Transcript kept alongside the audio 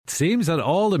seems that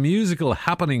all the musical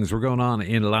happenings were going on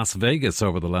in Las Vegas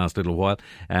over the last little while.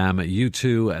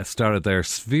 U2 started their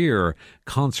Sphere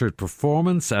concert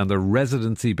performance and their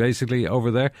residency basically over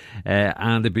there,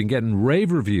 and they've been getting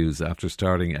rave reviews after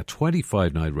starting a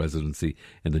 25-night residency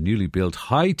in the newly built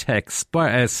high-tech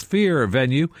Sphere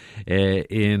venue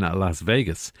in Las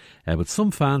Vegas. But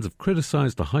some fans have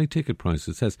criticised the high ticket prices.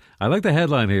 It says, I like the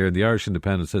headline here in the Irish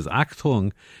Independent. It says,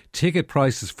 Achtung, ticket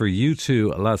prices for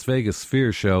U2 Las Vegas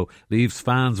Sphere show leaves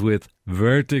fans with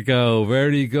vertigo.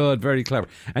 Very good, very clever.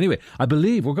 Anyway, I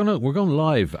believe we're going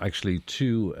live actually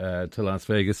to Las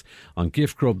Vegas on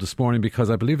Gift Grub this morning, because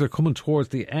I believe they're coming towards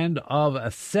the end of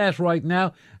a set right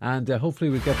now, and hopefully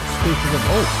we'll get to speak to them.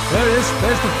 Oh, there it is.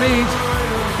 There's the feed.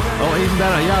 Oh, even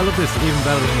better. Yeah, I love this. Even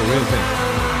better than the real thing.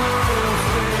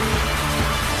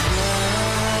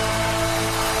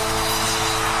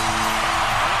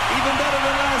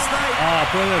 Oh,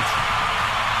 brilliant.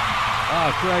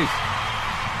 Oh, great.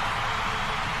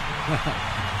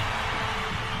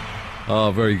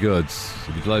 Oh, very good.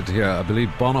 You'll be glad to hear. I believe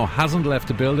Bono hasn't left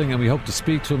the building, and we hope to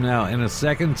speak to him now in a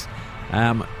second.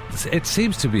 It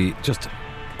seems to be just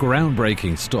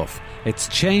groundbreaking stuff. It's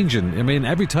changing. I mean,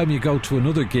 every time you go to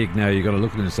another gig now, you're going to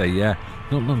look at it and say, yeah,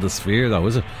 nothing on the Sphere though,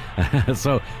 is it?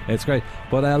 So it's great.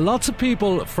 But lots of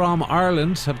people from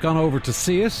Ireland have gone over to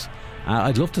see it.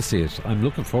 I'd love to see it. I'm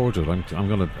looking forward to it. I'm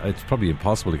gonna. It's probably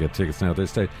impossible to get tickets now at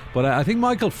this stage. But I think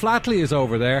Michael Flatley is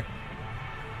over there.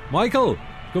 Michael,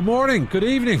 good morning, good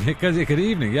evening. Good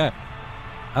evening. Yeah.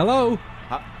 Hello.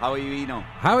 How are you, Eno?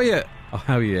 How are you? Oh,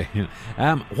 how are you?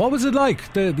 What was it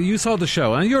like? You saw the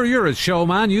show, and you're a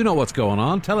showman. You know what's going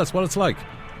on. Tell us what it's like.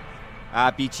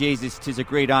 Be Jesus, 'tis a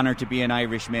great honour to be an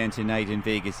Irishman tonight in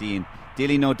Vegas, Ian.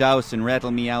 Dilly no douse and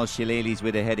rattle me owl shillelaghs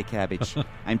with a head of cabbage.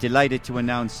 I'm delighted to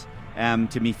announce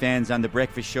to me fans on the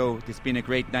breakfast show, it's been a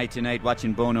great night tonight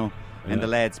watching Bono and the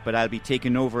lads, but I'll be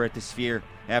taking over at the Sphere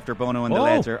after Bono and the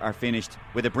lads are finished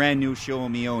with a brand new show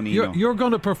of me own. You're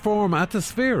going to perform at the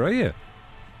Sphere, are you?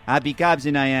 Be gobs,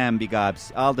 and I am be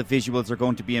gobs. All the visuals are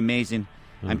going to be amazing.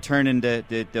 I'm turning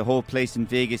the whole place in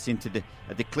Vegas into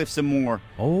the Cliffs of Moher.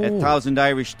 1,000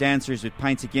 Irish dancers with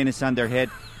pints of Guinness on their head,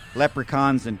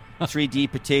 leprechauns and 3D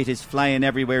potatoes flying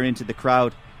everywhere into the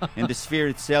crowd. And the Sphere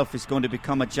itself is going to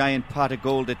become a giant pot of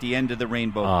gold at the end of the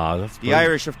rainbow. That's the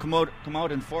Irish have come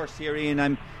out in force here,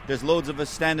 Ian. There's loads of us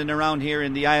standing around here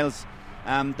in the aisles.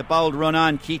 The bald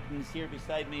run-on Keaton's here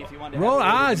beside me if you want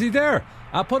to is he there?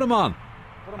 I'll put him on.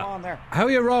 Put him on there. How are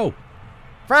you, Ro?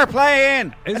 Fair play,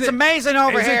 Ian. It's amazing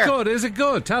over here. Is it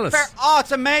good? Tell us.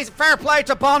 It's amazing. Fair play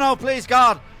to Bono, please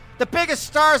God. The biggest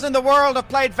stars in the world have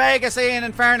played Vegas, Ian,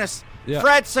 in fairness. Yeah.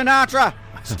 Fred Sinatra,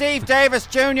 Steve Davis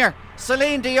Jr.,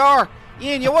 Celine Dion.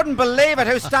 Ian, you wouldn't believe it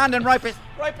who's standing right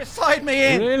beside me,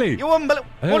 Ian. Really? You wouldn't believe.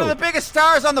 One of the biggest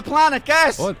stars on the planet,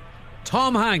 guess. What?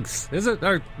 Tom Hanks, is it?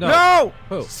 Or, no.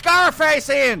 Scarface,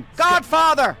 Ian.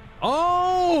 Godfather.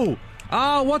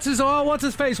 What's his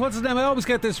face? What's his name? I always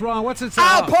get this wrong. What's his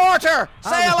Al Porter.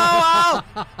 Say hello,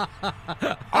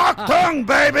 Al. Achtung,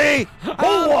 baby.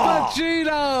 Al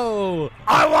Pacino.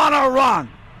 I want to run.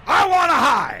 I want to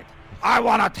hide. I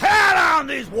want to tear down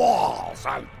these walls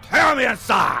and tear me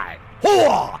inside.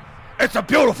 Hooah! It's a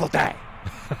beautiful day.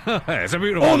 It's a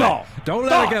beautiful day. Don't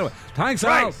let it get away. Thanks,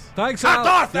 Al. Thanks,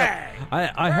 Al. Yeah.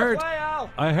 I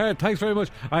heard. Thanks very much.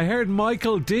 I heard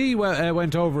Michael D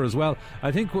went over as well.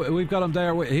 I think we've got him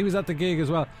there. He was at the gig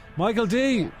as well. Michael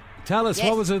D, tell us,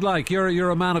 what was it like? You're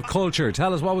a man of culture.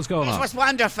 Tell us what was going on. It was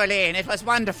wonderful, Ian. It was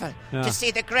wonderful to see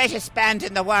the greatest band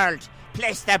in the world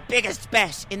place their biggest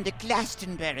bet in the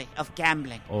Glastonbury of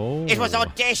gambling. It was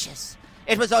audacious.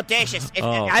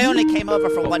 I only came over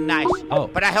for one night,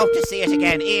 but I hope to see it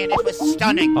again. Ian, it was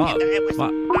stunning. It was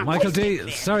Michael D,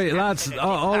 sorry, lads,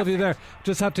 all of you there,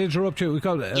 just have to interrupt you. We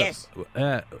got yes.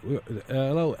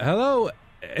 Hello.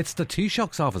 It's the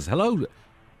Taoiseach's office. Hello.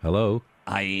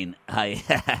 Hi, Ian. Hi.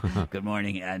 Good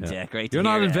morning, and great to You're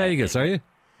hear. not in Vegas, are you?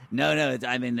 No,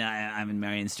 I'm in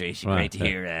Marion Street. Right, great to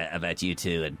hear about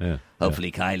U2, and hopefully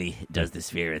Kylie does the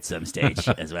Sphere at some stage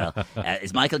as well.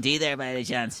 Is Michael D there by any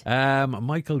chance?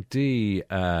 Michael D.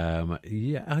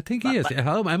 Yeah, I think he is.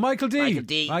 Hello, Michael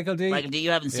D. Michael D.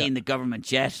 You haven't seen the government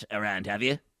jet around, have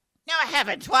you? No, I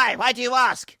haven't. Why? Why do you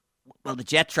ask? Well, the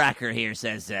jet tracker here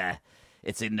says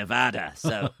it's in Nevada,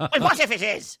 so... Well, what if it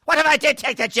is? What if I did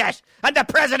take the jet and the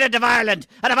President of Ireland?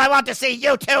 And if I want to see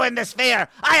you two in the Sphere,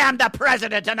 I am the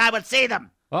President and I will see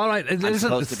them. All right, I'm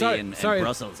supposed to be in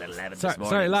Brussels at 11 this morning.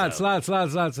 Sorry, lads.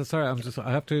 Sorry,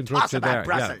 I have to interrupt you there.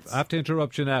 Brussels? Yeah, I have to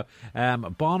interrupt you now.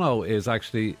 Bono is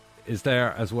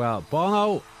there as well.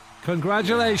 Bono,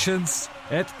 Congratulations.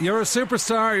 You're a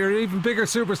superstar. You're an even bigger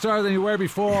superstar than you were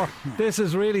before. This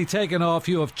has really taken off.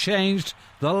 You have changed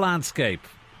the landscape.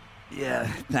 Yeah,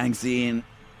 thanks, Ian.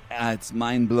 It's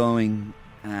mind-blowing,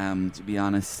 to be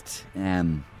honest.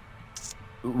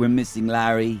 We're missing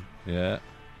Larry. Yeah.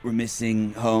 We're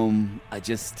missing home.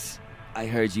 I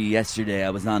heard you yesterday. I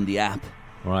was on the app.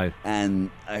 Right.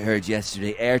 And I heard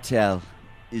yesterday Airtel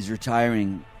is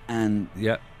retiring. And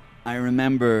yeah, I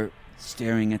remember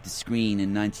staring at the screen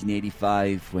in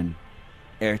 1985 when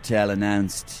Airtel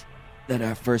announced that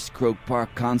our first Croke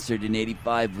Park concert in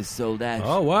 85 was sold out.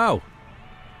 Oh, wow.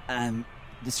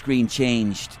 The screen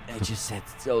changed. It just said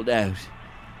sold out.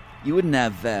 You wouldn't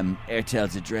have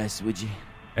Airtel's address, would you?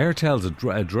 Airtel's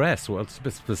address? Well, it's a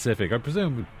bit specific. I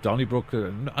presume Donnybrook.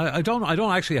 I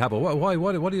don't actually have a. Why?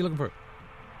 What are you looking for?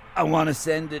 I want to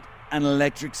send it an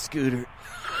electric scooter